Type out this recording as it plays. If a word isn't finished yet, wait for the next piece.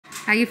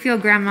How you feel,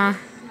 Grandma?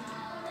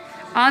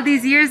 All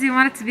these years you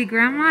wanted to be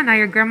grandma, now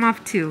you're grandma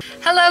of 2.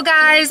 Hello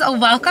guys,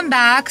 welcome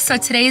back. So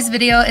today's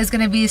video is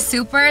gonna be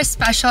super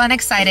special and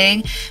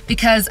exciting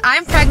because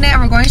I'm pregnant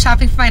and we're going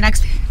shopping for my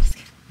next baby.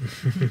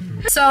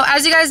 So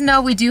as you guys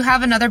know, we do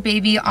have another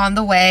baby on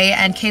the way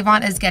and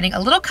Kayvon is getting a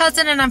little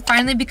cousin and I'm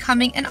finally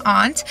becoming an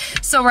aunt.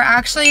 So we're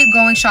actually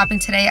going shopping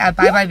today at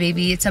Bye Bye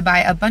Baby to buy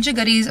a bunch of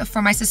goodies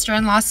for my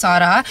sister-in-law,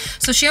 Sada.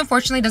 So she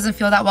unfortunately doesn't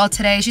feel that well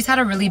today. She's had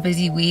a really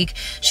busy week.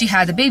 She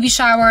had the baby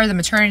shower, the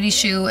maternity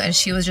shoot, and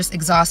she was just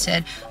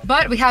exhausted.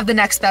 But we have the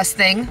next best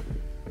thing.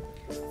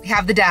 We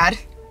have the dad.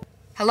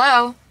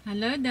 Hello.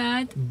 Hello,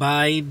 Dad.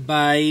 Bye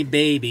Bye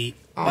Baby.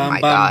 Oh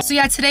my god. So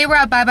yeah, today we're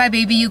at Bye Bye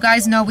Baby. You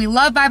guys know we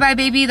love Bye Bye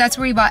Baby. That's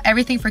where we bought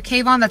everything for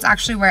Kayvon. That's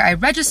actually where I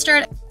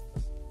registered.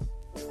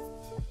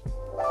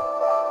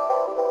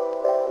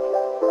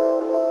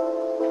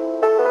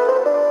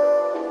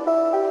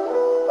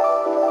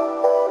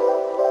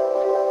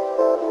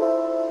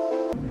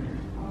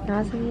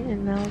 Nazanin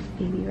and Mel's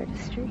baby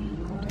registry.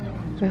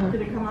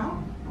 Did it come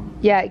out?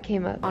 Yeah, it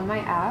came up. On my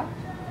app,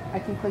 I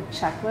can click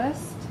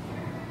checklist.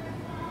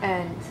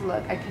 And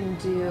look, I can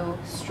do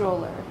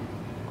stroller.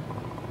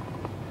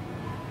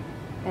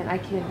 And I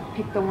can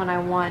pick the one I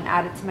want,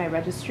 add it to my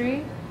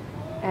registry,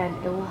 and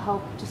it will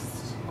help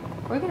just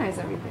organize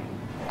everything.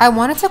 I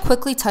wanted to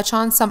quickly touch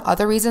on some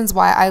other reasons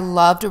why I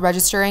loved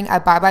registering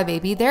at Bye Bye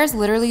Baby. There's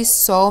literally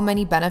so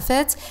many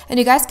benefits and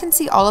you guys can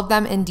see all of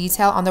them in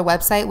detail on their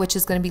website, which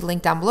is going to be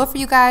linked down below for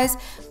you guys.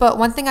 But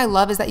one thing I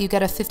love is that you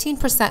get a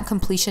 15%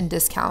 completion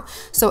discount.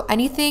 So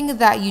anything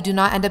that you do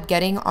not end up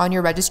getting on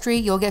your registry,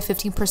 you'll get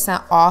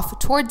 15% off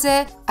towards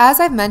it. As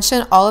I've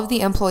mentioned, all of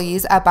the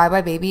employees at Bye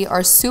Bye Baby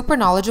are super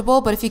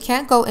knowledgeable, but if you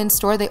can't go in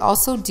store, they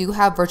also do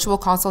have virtual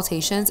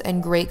consultations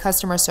and great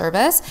customer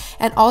service.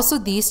 And also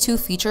these two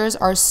features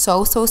are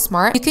so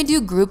smart. You can do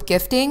group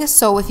gifting,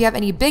 so if you have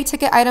any big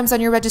ticket items on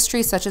your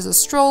registry such as a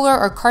stroller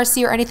or car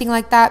seat or anything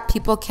like that,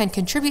 people can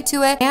contribute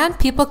to it, and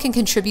people can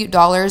contribute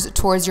dollars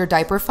towards your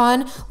diaper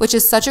fund, which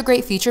is such a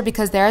great feature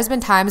because there has been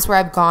times where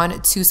I've gone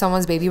to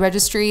someone's baby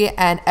registry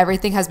and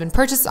everything has been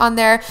purchased on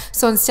there,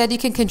 so instead you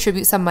can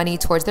contribute some money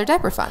towards their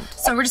diaper fund.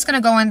 So we're just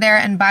gonna go in there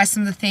and buy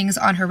some of the things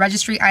on her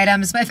registry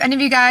items. But if any of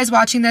you guys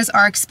watching this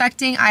are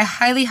expecting, I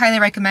highly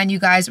recommend you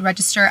guys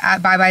register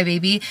at Bye Bye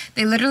Baby.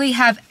 They literally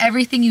have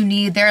everything you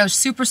need. They're a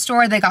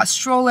superstore. They got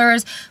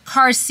strollers,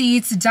 car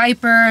seats,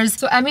 diapers.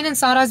 So Emin and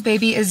Sada's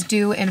baby is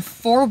due in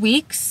 4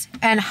 weeks.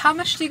 And how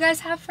much do you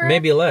guys have for her?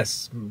 Maybe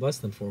less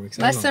than 4 weeks.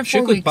 Less than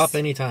 4 weeks. She could pop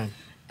anytime.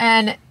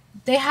 And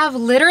they have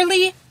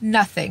literally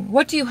nothing.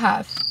 What do you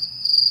have?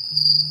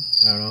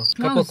 I don't know.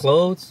 A couple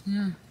clothes.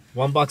 Yeah.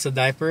 1 box of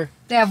diaper.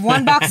 They have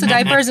 1 box of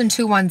diapers and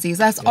 2 onesies.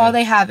 That's all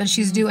they have, and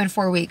she's due in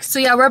 4 weeks. So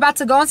yeah, we're about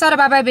to go inside of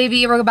Bye Bye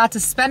Baby. We're about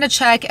to spend a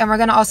check, and we're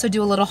gonna also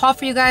do a little haul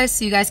for you guys,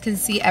 so you guys can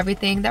see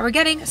everything that we're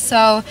getting.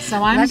 So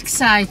I'm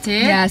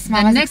excited. Yes,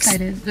 Mama's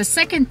excited. The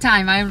second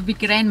time I will be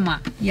grandma.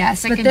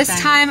 Yes, but this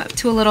time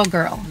to a little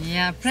girl.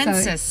 Yeah,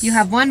 princess. So you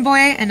have 1 boy,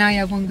 and now you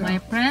have 1 girl. My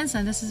prince,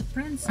 and this is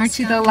princess. Aren't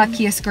you the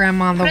luckiest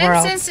grandma in the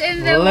world? Princess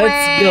in the way.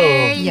 Let's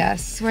go.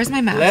 Yes. Where's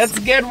my mask? Let's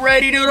get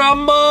ready to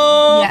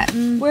rumble. Yeah.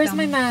 Where's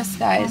my mask,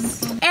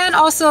 guys? And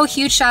also,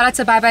 huge shout out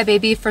to Bye Bye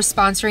Baby for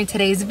sponsoring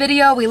today's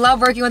video. We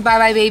love working with Bye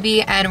Bye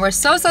Baby, and we're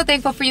so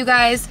thankful for you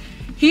guys.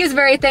 He's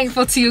very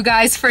thankful to you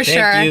guys for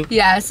sure. Thank you.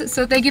 Yes.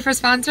 So thank you for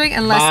sponsoring,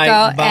 and let's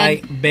go.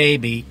 Bye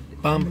Baby.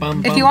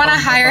 If you want to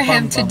hire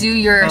him to do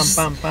your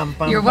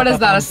what is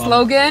that, a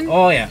slogan?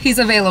 Oh yeah. He's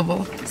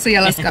available. So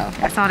yeah, let's go.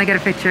 I just want to get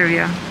a picture of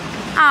you.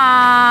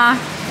 Aww.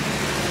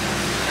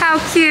 How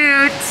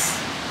cute.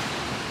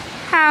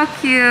 How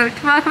cute.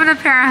 Welcome to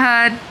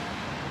parenthood.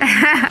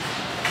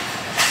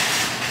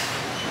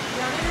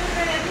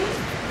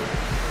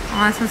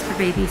 Oh, this one's for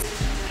babies.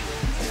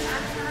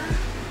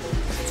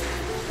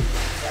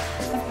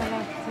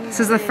 This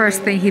is the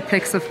first thing he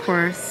picks, of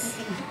course.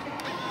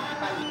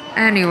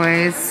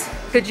 Anyways,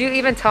 could you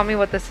even tell me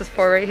what this is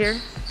for right here?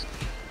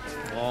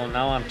 Well,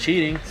 now I'm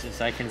cheating since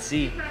I can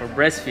see for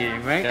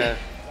breastfeeding, right?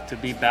 To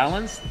be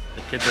balanced,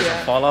 the kid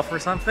doesn't fall off or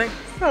something.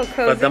 So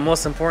cozy. But the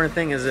most important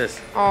thing is this.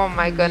 Oh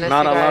my goodness,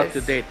 not you allowed guys.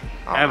 to date.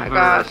 Oh ever. My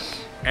gosh.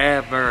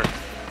 Ever.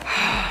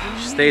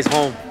 She stays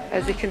home.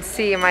 As you can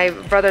see, my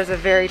brother's a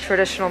very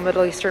traditional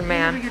Middle Eastern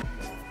man.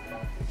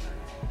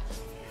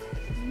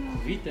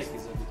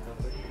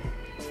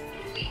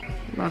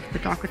 Love the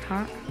Docker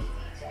Talk.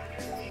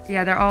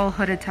 Yeah, they're all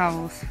hooded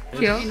towels.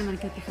 Cute.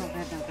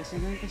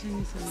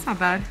 It's not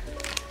bad.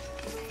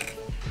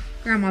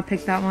 Grandma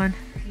picked that one.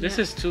 This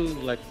is too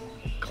like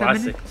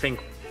classic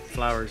pink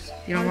flowers.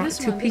 You don't want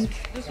too pink?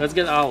 Let's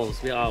get owls.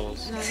 Be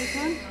owls. No, this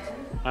one?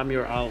 I'm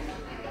your owl.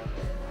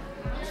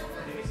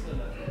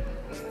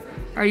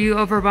 Are you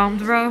overwhelmed,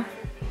 bro?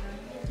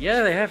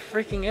 Yeah, they have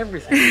freaking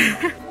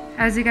everything.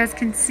 As you guys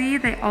can see,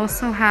 they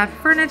also have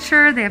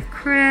furniture. They have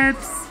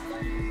cribs,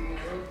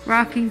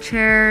 rocking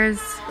chairs.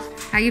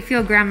 How you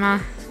feel,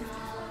 Grandma?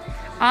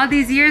 All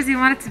these years you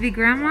wanted to be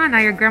grandma, now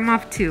you're grandma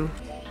of 2.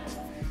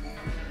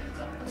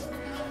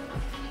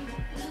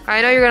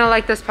 I know you're gonna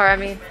like this part, I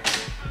mean.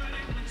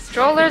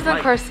 Strollers and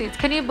car seats.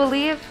 Can you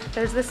believe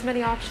there's this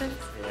many options?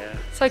 Yeah.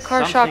 It's like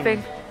car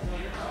shopping.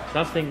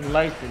 Something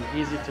light and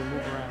easy to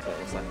move around.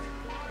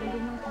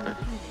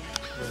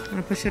 Want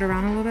to push it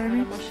around a little bit, I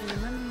mean?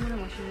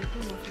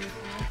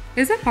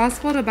 Is it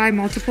possible to buy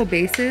multiple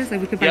bases?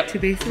 Like we could buy 2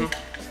 bases?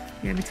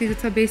 Yeah, me too.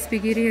 It's a base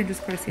spaghetti and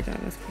just car seat.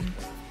 That's cool.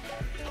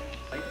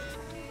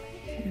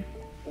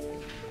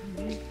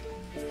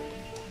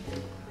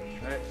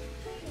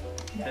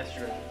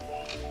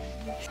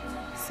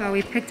 So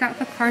we picked out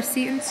the car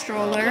seat and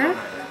stroller. And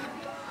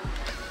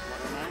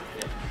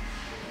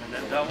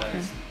then that one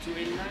is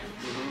 $289.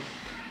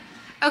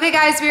 Okay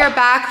guys, we are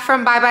back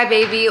from Bye Bye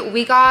Baby.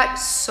 We got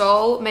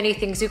so many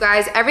things, you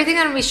guys. Everything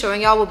I'm gonna be showing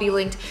y'all will be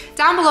linked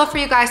down below for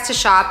you guys to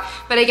shop.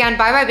 But again,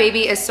 Bye Bye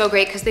Baby is so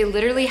great because they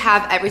literally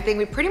have everything.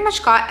 We pretty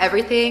much got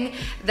everything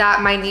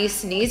that my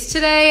niece needs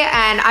today.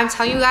 And I'm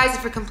telling you guys,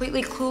 if you're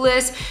completely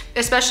clueless,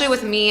 especially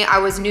with me, I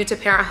was new to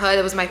parenthood.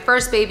 It was my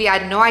first baby. I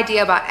had no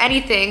idea about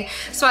anything.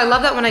 So I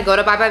love that when I go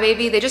to Bye Bye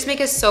Baby, they just make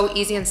it so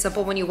easy and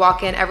simple when you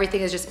walk in. Everything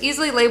is just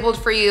easily labeled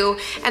for you.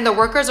 And the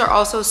workers are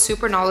also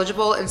super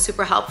knowledgeable and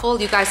super helpful.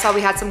 You guys saw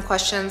we had some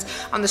questions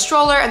on the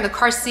stroller and the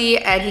car seat,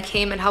 and he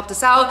came and helped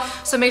us out.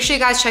 So make sure you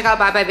guys check out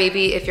Bye Bye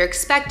Baby if you're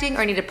expecting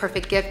or need a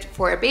perfect gift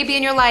for a baby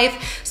in your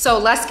life. So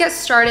let's get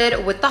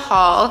started with the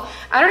haul.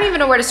 I don't even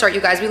know where to start,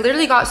 you guys. We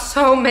literally got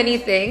so many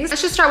things.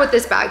 Let's just start with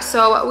this bag.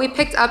 So we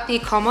picked up the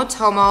Como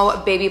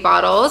Tomo baby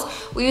bottles.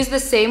 We used the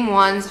same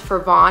ones for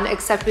Vaughn,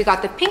 except we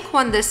got the pink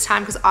one this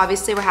time because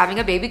obviously we're having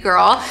a baby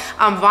girl.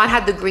 Vaughn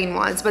had the green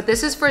ones, but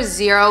this is for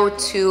 0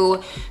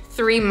 to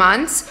 3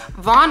 months.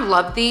 Vaughn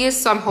loved these,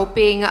 so I'm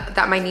hoping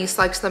that my niece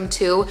likes them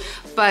too.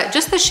 But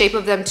just the shape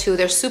of them too,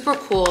 they're super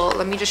cool.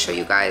 Let me just show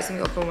you guys. Let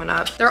me open one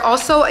up. They're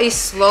also a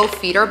slow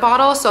feeder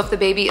bottle, so if the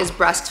baby is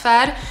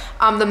breastfed,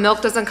 the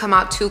milk doesn't come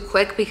out too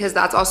quick, because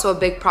that's also a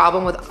big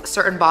problem with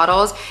certain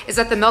bottles, is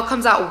that the milk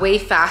comes out way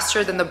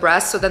faster than the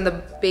breast, so then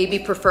the baby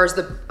prefers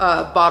the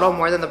bottle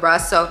more than the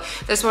breast. So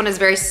this one is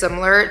very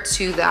similar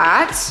to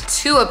that.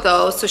 2 of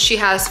those, so she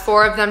has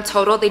 4 of them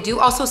total. They do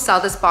also sell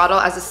this bottle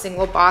as a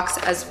single box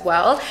as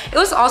well. It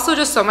was also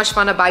just so much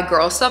fun to buy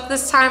girl stuff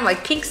this time,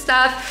 like pink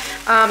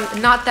stuff.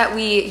 Not that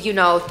we, you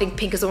know, think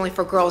pink is only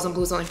for girls and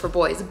blue is only for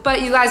boys,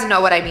 but you guys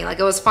know what I mean. Like,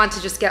 it was fun to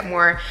just get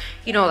more,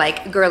 you know,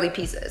 like girly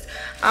pieces.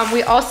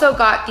 We also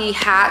got the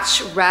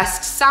Hatch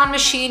Rest sound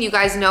machine. You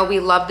guys know we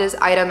love this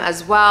item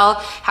as well.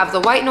 Have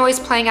the white noise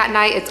playing at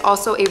night. It's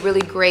also a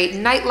really great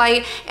night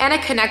light, and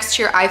it connects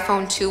to your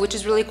iPhone too, which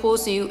is really cool.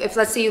 So if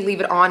let's say you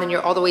leave it on and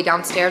you're all the way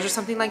downstairs or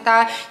something like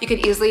that, you can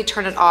easily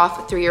turn it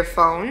off through your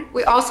phone.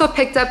 We also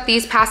picked up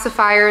these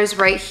pacifiers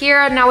right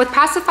here. Now with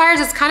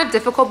pacifiers, it's kind of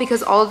difficult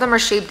because all of them are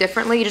shaped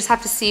differently. You just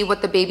have to see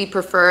what the baby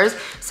prefers.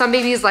 Some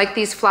babies like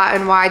these flat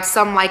and wide,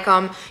 some like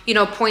them, you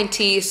know,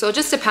 pointy. So it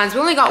just depends. We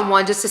only got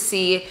one just to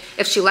see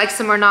if she likes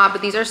them or not,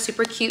 but these are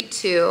super cute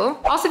too.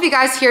 Also, if you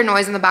guys hear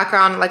noise in the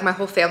background, like my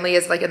whole family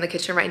is like in the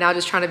kitchen right now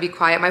just trying to be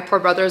quiet. My poor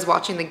brother is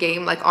watching the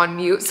game like on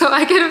mute so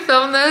I can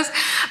film this.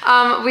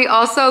 We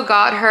also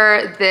got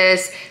her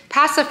this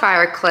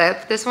pacifier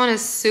clip. This one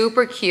is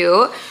super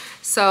cute.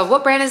 So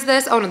what brand is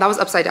this? Oh no, that was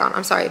upside down.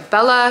 I'm sorry.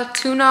 Bella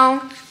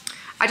Tuno.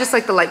 I just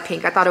like the light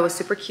pink. I thought it was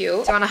super cute. Do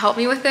you wanna help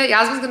me with it?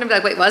 Yasmin's gonna be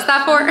like, wait, what's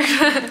that for?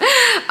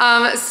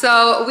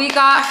 So we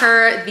got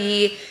her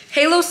the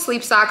Halo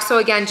sleep sock. So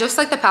again, just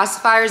like the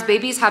pacifiers,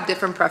 babies have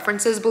different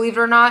preferences, believe it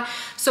or not.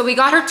 So we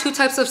got her 2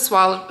 types of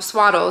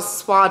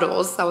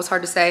swaddles, that was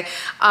hard to say,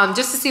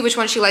 just to see which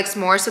one she likes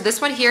more. So this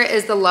one here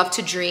is the Love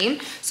to Dream.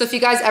 So if you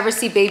guys ever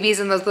see babies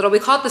in those little, we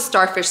call it the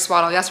starfish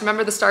swaddle. You guys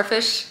remember the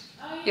starfish?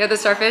 Yeah, the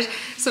starfish.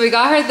 So we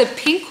got her the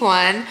pink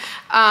one.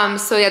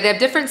 So yeah, they have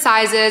different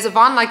sizes.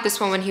 Vaughn liked this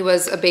one when he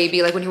was a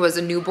baby, like when he was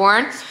a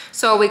newborn.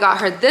 So we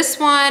got her this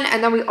one,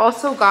 and then we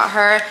also got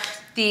her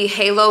the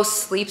Halo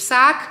sleep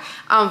sack.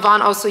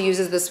 Vaughn also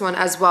uses this one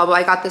as well, but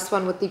I got this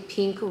one with the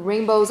pink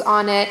rainbows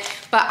on it.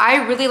 But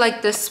I really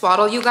like this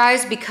swaddle, you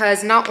guys,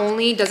 because not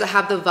only does it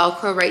have the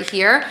Velcro right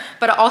here,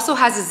 but it also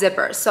has a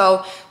zipper.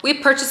 So we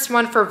purchased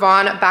one for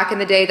Vaughn back in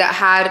the day that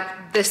had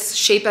this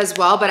shape as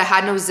well, but it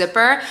had no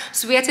zipper.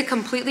 So we had to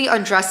completely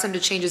undress him to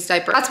change his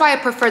diaper. That's why I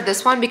prefer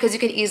this one, because you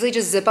can easily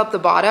just zip up the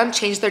bottom,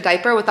 change their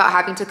diaper without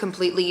having to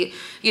completely,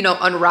 you know,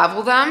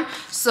 unravel them.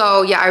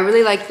 So yeah, I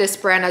really like this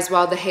brand as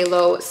well, the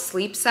Halo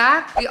sleep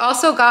sack. We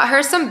also got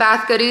her some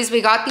bath goodies.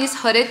 We got these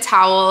hooded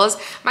towels.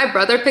 My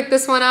brother picked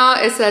this one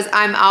out. It says,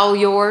 "I'm all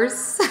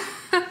yours."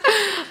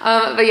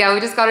 But yeah, we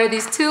just got her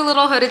these 2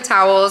 little hooded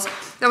towels.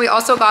 Then we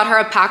also got her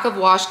a pack of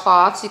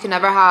washcloths. You can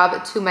never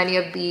have too many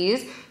of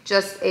these.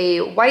 Just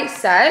a white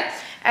set.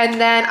 And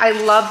then I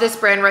love this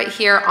brand right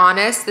here,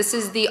 Honest. This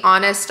is the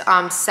Honest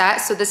set.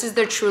 So this is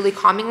their Truly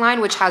Calming line,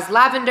 which has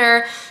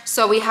lavender.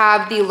 So we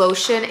have the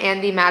lotion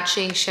and the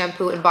matching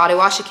shampoo and body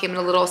wash. It came in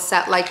a little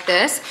set like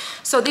this.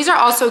 So these are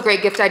also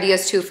great gift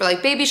ideas too for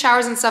like baby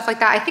showers and stuff like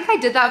that. I think I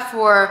did that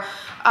for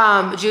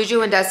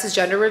Juju and Des'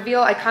 gender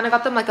reveal, I kind of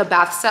got them like a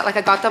bath set. Like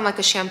I got them like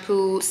a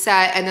shampoo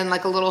set and then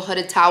like a little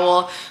hooded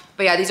towel.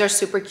 But yeah, these are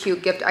super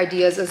cute gift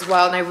ideas as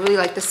well. And I really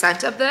like the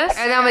scent of this.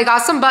 And then we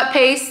got some butt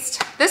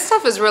paste. This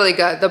stuff is really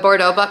good. The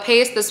Bordeaux butt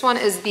paste. This one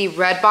is the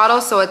red bottle.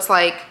 So it's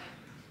like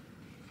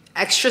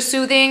extra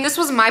soothing. This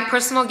was my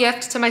personal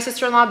gift to my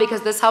sister-in-law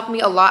because this helped me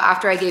a lot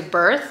after I gave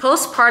birth.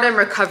 Postpartum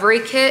recovery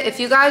kit. If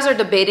you guys are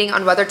debating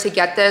on whether to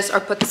get this or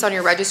put this on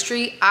your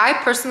registry, I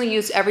personally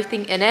used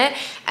everything in it.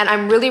 And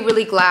I'm really,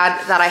 really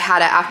glad that I had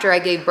it after I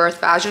gave birth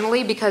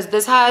vaginally because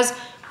this has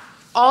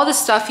all the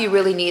stuff you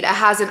really need. It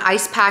has an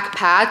ice pack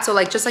pad, so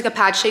like just like a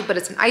pad shape, but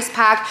it's an ice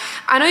pack.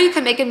 I know you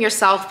can make them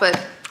yourself,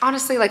 but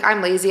honestly, like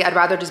I'm lazy. I'd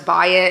rather just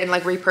buy it and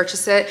like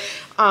repurchase it.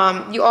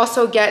 You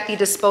also get the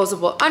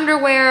disposable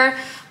underwear.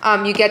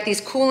 You get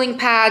these cooling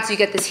pads, you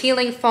get this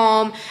healing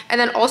foam,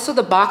 and then also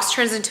the box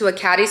turns into a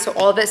caddy, so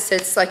all of it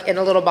sits like in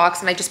a little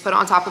box and I just put it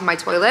on top of my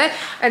toilet.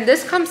 And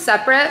this comes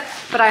separate,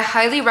 but I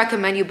highly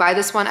recommend you buy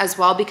this one as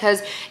well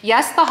because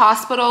yes, the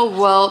hospital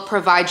will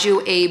provide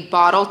you a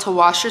bottle to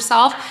wash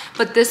yourself,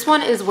 but this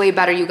one is way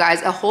better, you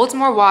guys. It holds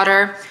more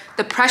water.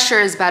 The pressure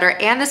is better,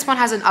 and this one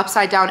has an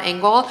upside down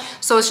angle,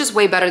 so it's just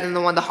way better than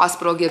the one the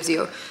hospital gives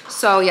you.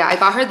 So yeah, I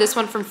got her this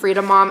one from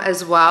Freedom Mom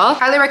as well.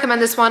 Highly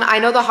recommend this one. I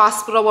know the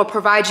hospital will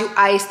provide you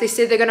ice. They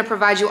say they're gonna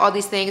provide you all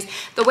these things.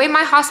 The way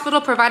my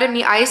hospital provided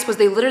me ice was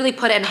they literally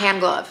put it in a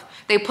hand glove.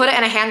 They put it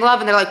in a hand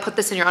glove and they're like, put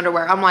this in your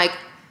underwear. I'm like,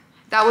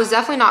 that was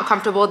definitely not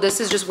comfortable. This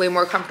is just way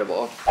more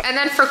comfortable. And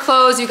then for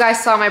clothes, you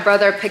guys saw my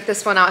brother pick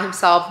this one out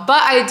himself,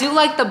 but I do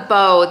like the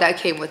bow that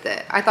came with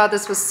it. I thought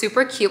this was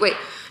super cute. Wait,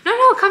 no,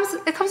 it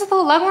comes with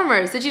little leg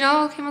warmers. Did you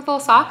know it came with little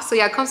socks? So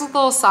yeah, it comes with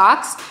little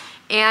socks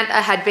and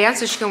a headband,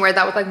 so she can wear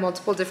that with like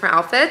multiple different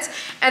outfits.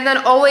 And then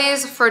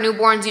always for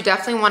newborns, you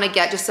definitely want to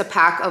get just a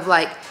pack of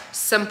like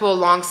simple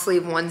long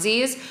sleeve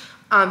onesies.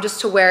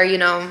 Just to wear, you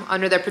know,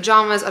 under their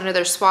pajamas, under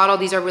their swaddle.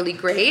 These are really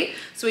great.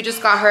 So we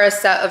just got her a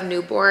set of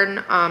newborn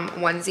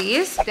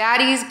onesies.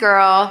 Daddy's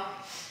girl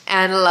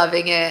and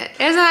loving it.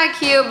 Isn't that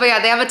cute? But yeah,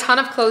 they have a ton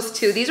of clothes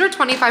too. These were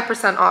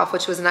 25% off,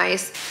 which was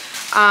nice.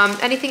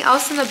 Anything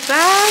else in the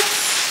bag?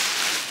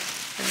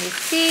 Let me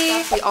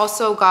see. We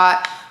also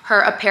got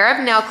her a pair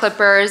of nail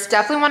clippers.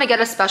 Definitely want to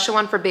get a special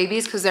one for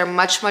babies because they're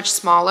much, much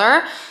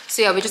smaller.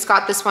 So yeah, we just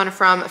got this one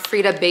from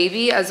Frida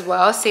Baby as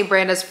well. Same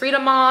brand as Frida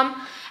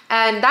Mom.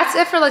 And that's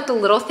it for like the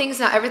little things.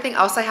 Now everything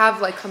else I have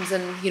like comes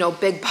in, you know,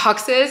 big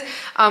boxes.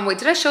 Wait,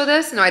 did I show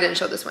this? No, I didn't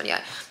show this one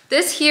yet.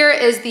 This here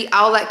is the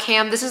Owlet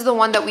Cam. This is the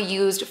one that we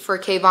used for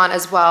Kayvon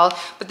as well.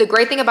 But the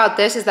great thing about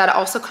this is that it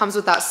also comes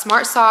with that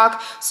smart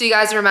sock. So you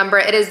guys remember,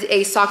 it is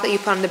a sock that you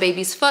put on the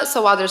baby's foot.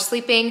 So while they're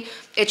sleeping,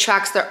 it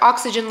tracks their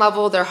oxygen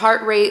level, their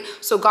heart rate.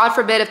 So God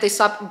forbid if they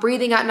stop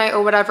breathing at night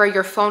or whatever,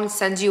 your phone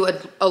sends you an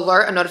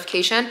alert, a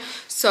notification.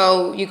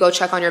 So you go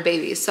check on your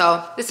baby.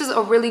 So this is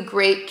a really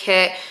great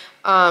kit.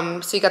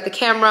 So you got the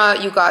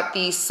camera, you got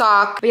the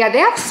sock. But yeah, they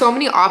have so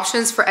many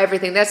options for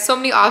everything. There's so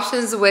many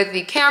options with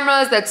the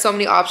cameras. There's so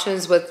many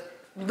options with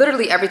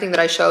literally everything that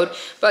I showed.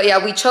 But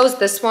yeah, we chose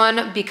this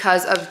one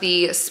because of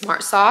the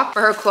smart sock.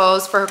 For her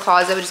clothes, for her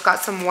closet, we just got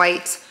some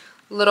white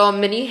little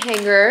mini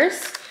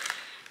hangers.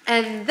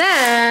 And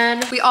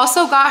then we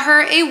also got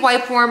her a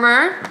wipe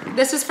warmer.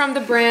 This is from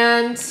the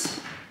brand,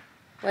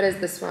 what is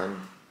this one?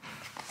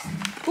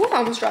 Ooh, I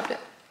almost dropped it.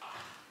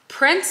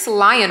 Prince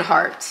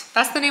Lionheart.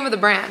 That's the name of the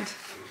brand.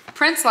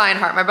 Prince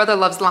Lionheart. My brother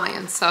loves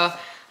lions, so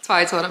that's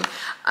why I told him.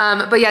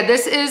 But yeah,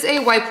 this is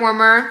a wipe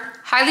warmer.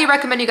 Highly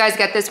recommend you guys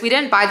get this. We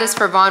didn't buy this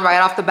for Vaughn right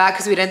off the bat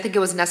because we didn't think it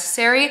was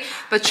necessary.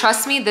 But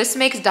trust me, this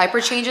makes diaper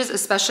changes,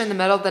 especially in the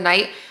middle of the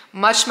night,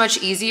 much,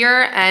 much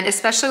easier. And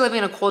especially living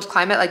in a cold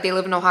climate like they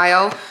live in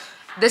Ohio,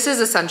 this is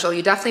essential.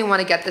 You definitely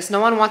want to get this. No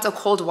one wants a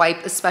cold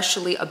wipe,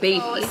 especially a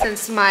baby.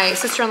 Since my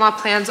sister-in-law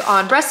plans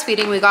on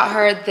breastfeeding, we got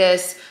her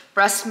this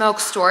breast milk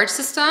storage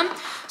system.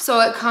 So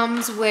it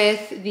comes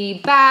with the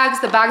bags.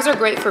 The bags are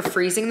great for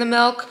freezing the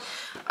milk.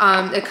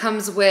 It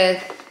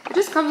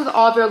just comes with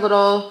all of your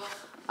little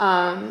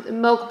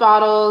milk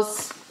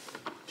bottles.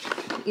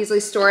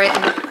 Easily store it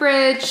in the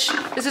fridge.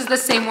 This is the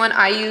same one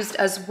I used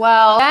as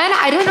well. And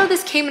I didn't know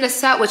this came in a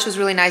set, which was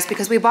really nice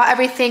because we bought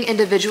everything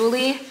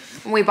individually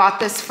when we bought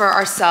this for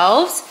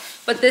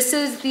ourselves. But this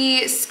is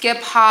the Skip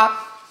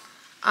Hop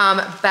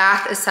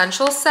bath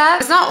essential set.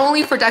 It's not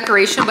only for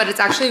decoration, but it's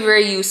actually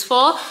very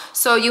useful.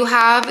 So you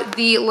have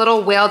the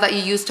little whale that you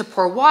use to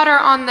pour water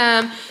on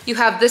them. You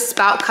have this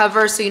spout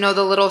cover, so you know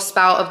the little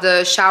spout of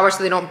the shower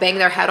so they don't bang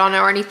their head on it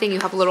or anything. You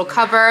have a little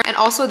cover, and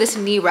also this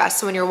knee rest.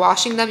 So when you're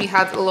washing them, you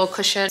have a little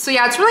cushion. So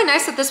yeah, it's really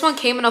nice that this one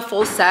came in a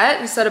full set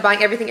instead of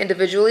buying everything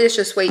individually. It's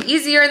just way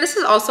easier. And this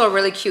is also a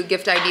really cute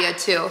gift idea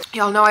too.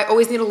 Y'all know I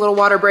always need a little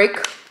water break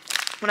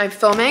when I'm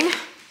filming.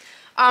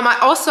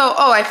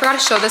 I forgot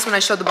to show this when I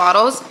showed the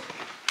bottles,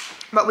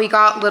 but we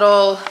got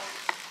little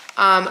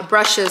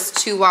brushes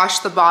to wash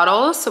the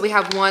bottles. So we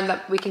have one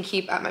that we can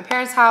keep at my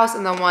parents' house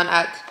and then one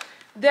at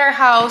their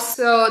house.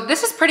 So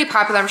this is pretty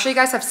popular. I'm sure you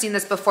guys have seen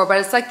this before, but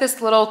it's like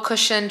this little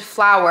cushioned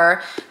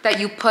flower that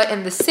you put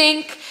in the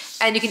sink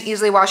and you can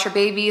easily wash your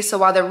baby. So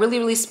while they're really,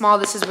 really small,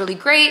 this is really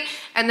great.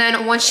 And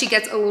then once she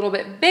gets a little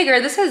bit bigger,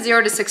 this is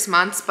 0 to 6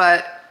 months,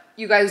 but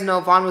you guys know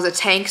Vaughn was a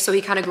tank, so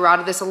he kind of grew out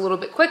of this a little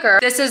bit quicker.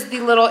 This is the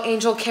little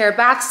Angel Care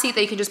bath seat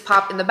that you can just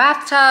pop in the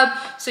bathtub.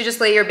 So you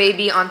just lay your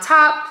baby on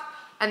top,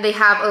 and they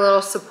have a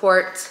little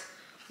support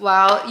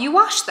while you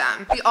wash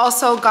them. We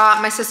also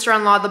got my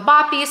sister-in-law the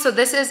Boppy. So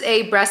this is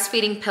a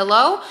breastfeeding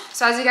pillow.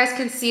 So as you guys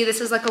can see,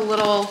 this is like a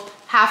little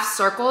half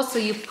circle. So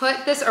you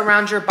put this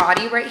around your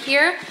body right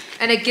here,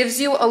 and it gives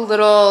you a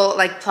little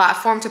like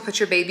platform to put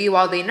your baby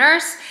while they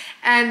nurse.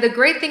 And the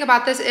great thing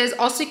about this is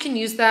also you can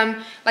use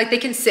them, like they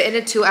can sit in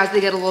it too as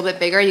they get a little bit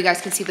bigger. You guys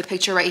can see the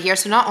picture right here.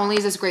 So not only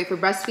is this great for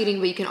breastfeeding,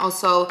 but you can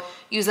also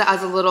use it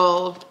as a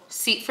little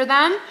seat for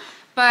them.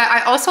 But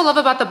I also love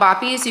about the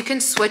Boppies, you can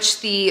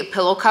switch the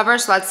pillow cover.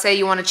 So let's say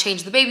you want to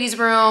change the baby's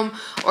room,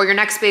 or your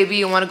next baby,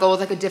 you want to go with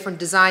like a different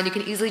design. You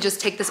can easily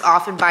just take this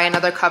off and buy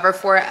another cover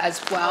for it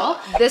as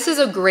well. This is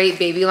a great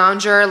baby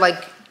lounger.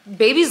 Like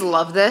babies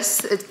love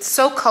this. It's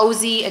so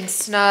cozy and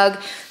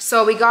snug.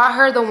 So we got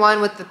her the one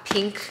with the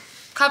pink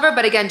cover,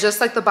 but again,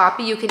 just like the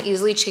Boppy, you can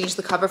easily change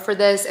the cover for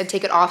this and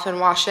take it off and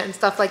wash it and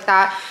stuff like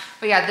that.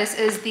 But yeah, this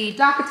is the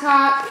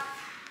DockATop.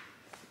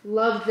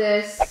 Love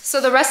this.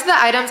 So the rest of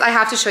the items I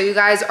have to show you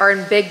guys are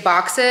in big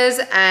boxes,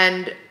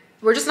 and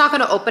we're just not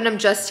gonna open them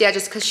just yet,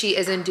 just because she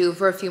isn't due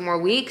for a few more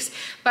weeks.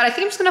 But I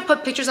think I'm just gonna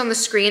put pictures on the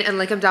screen and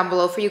link them down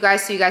below for you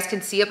guys so you guys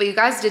can see it. But you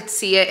guys did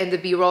see it in the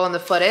B-roll and the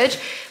footage.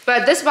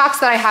 But this box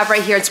that I have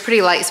right here, it's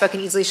pretty light, so I can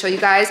easily show you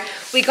guys.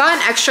 We got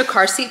an extra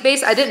car seat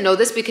base. I didn't know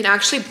this, but you can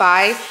actually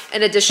buy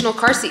an additional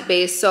car seat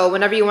base. So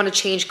whenever you wanna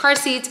change car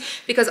seats,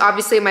 because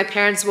obviously my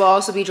parents will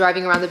also be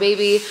driving around the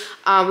baby,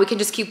 we can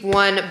just keep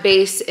one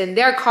base in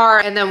their car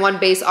and then one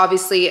base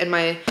obviously in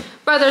my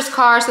brother's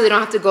car, so they don't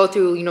have to go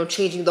through, you know,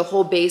 changing the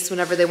whole base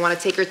whenever they want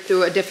to take her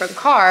through a different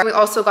car. We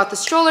also got the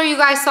stroller you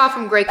guys saw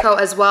from Graco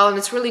as well, and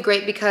it's really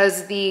great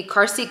because the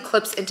car seat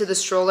clips into the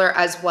stroller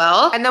as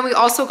well. And then we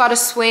also got a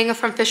swing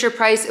from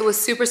Fisher-Price. It was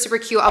super, super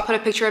cute. I'll put a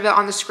picture of it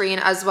on the screen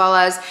as well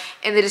as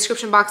in the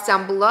description box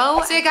down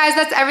below. So yeah guys,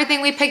 that's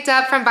everything we picked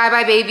up from Bye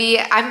Bye Baby.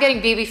 I'm getting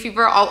baby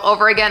fever all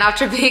over again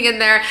after being in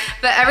there,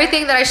 but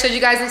everything that I showed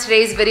you guys in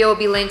today's video will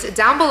be linked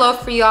down below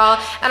for y'all.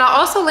 And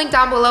I'll also link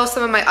down below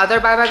some of my other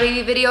Bye Bye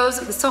Baby videos.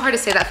 It's so hard to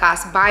say that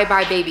fast. Bye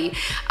Bye Baby.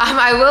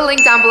 I will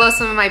link down below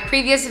some of my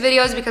previous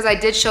videos because I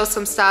did show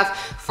some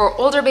stuff for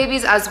older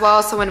babies as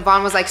well. So when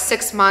Vaughn was like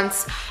 6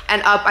 months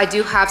and up, I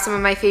do have some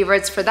of my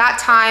favorites for that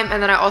time.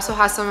 And then I also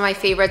have some of my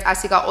favorites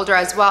as he got older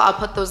as well. I'll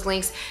put those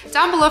links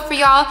down below for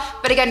y'all.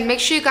 But again, make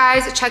sure you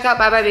guys check out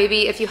Bye Bye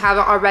Baby if you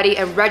haven't already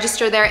and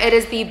register there. It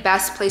is the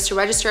best place to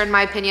register in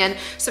my opinion.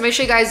 So make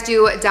sure you guys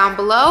do down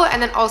below.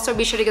 And then also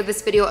be sure to give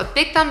this video a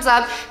big thumbs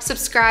up,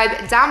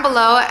 subscribe down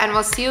below, and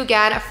we'll see you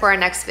again for our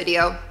next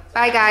video.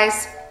 Bye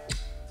guys.